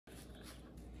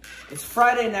It's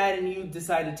Friday night and you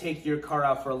decide to take your car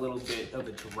out for a little bit of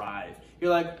a drive. You're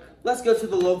like, let's go to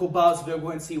the local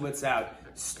Bosville and see what's out.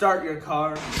 Start your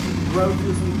car, road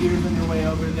through some gears on your way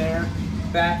over there,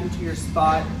 back into your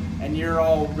spot, and you're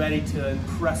all ready to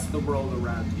impress the world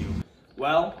around you.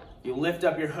 Well, you lift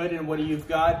up your hood and what do you've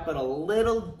got but a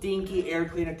little dinky air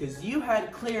cleaner because you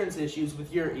had clearance issues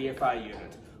with your EFI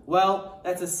unit. Well,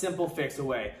 that's a simple fix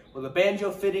away. With a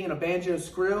banjo fitting and a banjo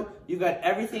screw, you got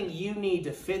everything you need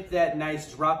to fit that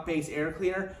nice drop base air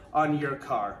cleaner on your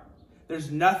car.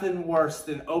 There's nothing worse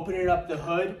than opening up the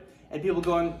hood and people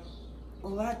going,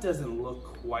 well, that doesn't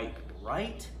look quite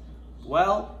right.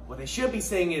 Well, what they should be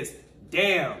saying is,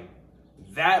 damn,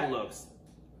 that looks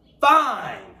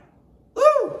fine.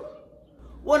 Woo!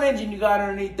 What engine you got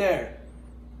underneath there?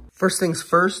 First things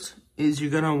first is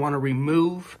you're gonna wanna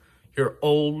remove your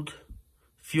old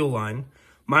fuel line.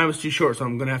 Mine was too short, so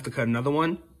I'm gonna have to cut another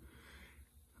one.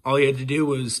 All you had to do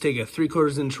was take a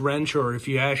 3/4 inch wrench, or if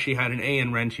you actually had an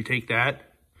AN wrench, you take that,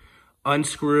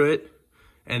 unscrew it,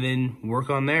 and then work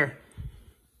on there.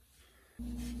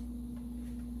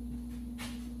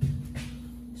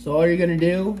 So all you're gonna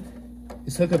do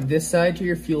is hook up this side to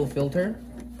your fuel filter.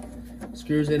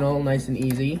 Screws in all nice and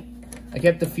easy. I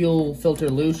kept the fuel filter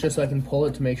loose just so I can pull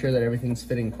it to make sure that everything's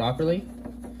fitting properly.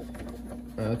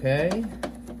 Okay.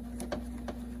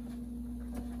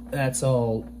 That's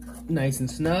all nice and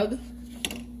snug.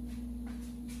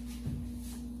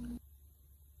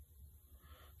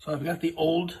 So I've got the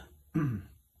old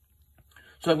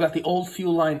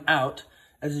fuel line out.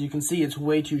 As you can see, it's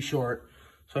way too short.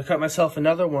 So I cut myself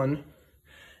another one.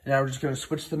 And now we're just going to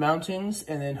switch the mountings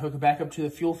and then hook it back up to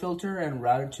the fuel filter and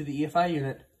route it to the EFI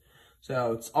unit.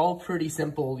 So it's all pretty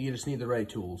simple, you just need the right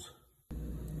tools.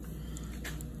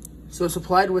 So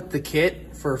supplied with the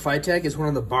kit for FITECH is one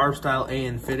of the barb style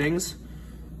AN fittings.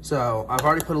 So I've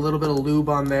already put a little bit of lube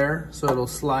on there so it'll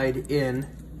slide in.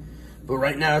 But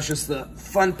right now it's just the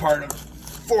fun part of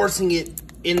forcing it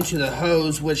into the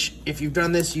hose, which if you've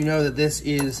done this, you know that this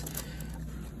is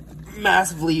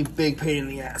massively big pain in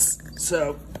the ass.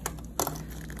 So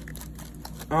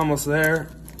almost there.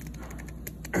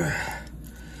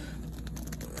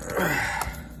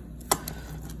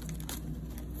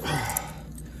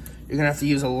 You're gonna have to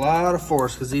use a lot of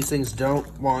force because these things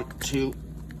don't want to.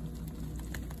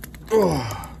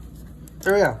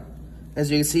 There we go. As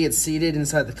you can see, it's seated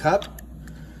inside the cup.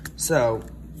 So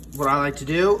what I like to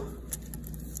do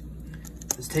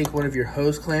is take one of your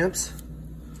hose clamps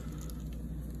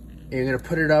and you're gonna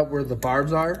put it up where the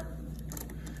barbs are.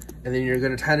 And then you're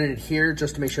gonna tighten it here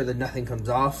just to make sure that nothing comes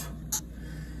off.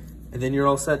 And then you're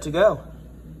all set to go.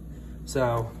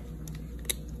 So,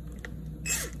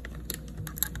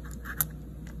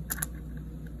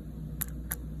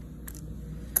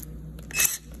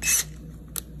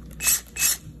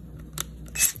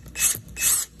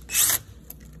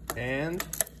 and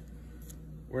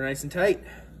we're nice and tight.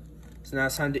 So now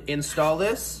it's time to install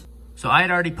this. So I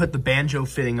had already put the banjo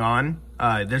fitting on.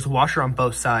 There's a washer on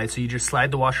both sides, so you just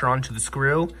slide the washer onto the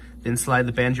screw, then slide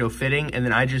the banjo fitting, and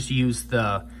then I just use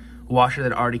the washer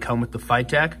that already come with the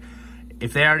FITECH.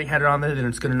 If they already had it on there, then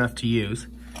it's good enough to use.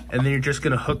 And then you're just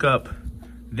gonna hook up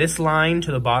this line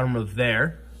to the bottom of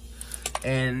there.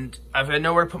 And I've got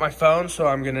nowhere to put my phone, so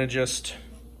I'm gonna just,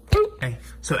 okay.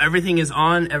 So everything is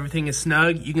on, everything is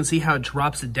snug. You can see how it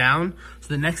drops it down. So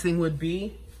the next thing would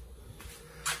be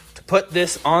to put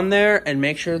this on there and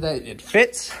make sure that it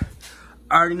fits.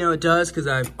 I already know it does because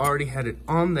I've already had it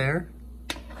on there.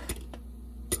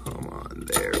 Come on,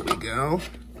 there we go.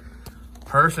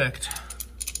 Perfect.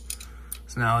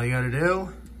 So now all you gotta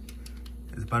do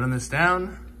is button this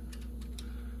down.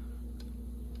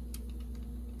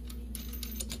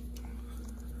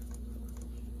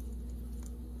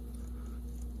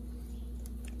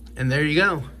 And there you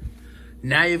go.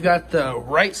 Now you've got the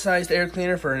right sized air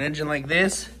cleaner for an engine like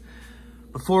this.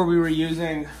 Before we were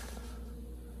using,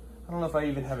 I don't know if I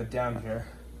even have it down here.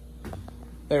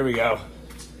 There we go.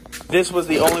 This was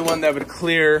the only one that would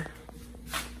clear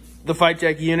the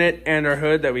FITECH unit and our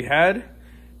hood that we had.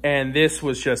 And this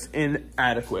was just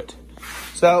inadequate.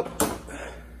 So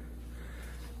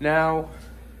now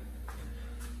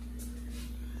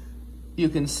you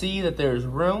can see that there's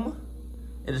room.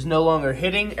 It is no longer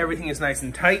hitting. Everything is nice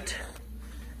and tight.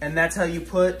 And that's how you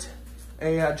put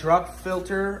a drop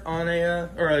filter on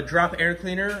or a drop air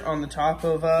cleaner on the top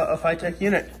of a FITECH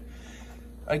unit.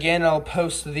 Again, I'll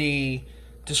post the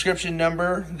description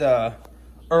number, the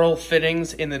Earls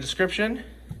Fittings, in the description.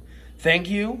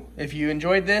 Thank you. If you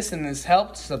enjoyed this and this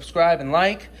helped, subscribe and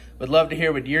like. Would love to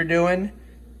hear what you're doing.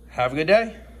 Have a good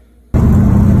day.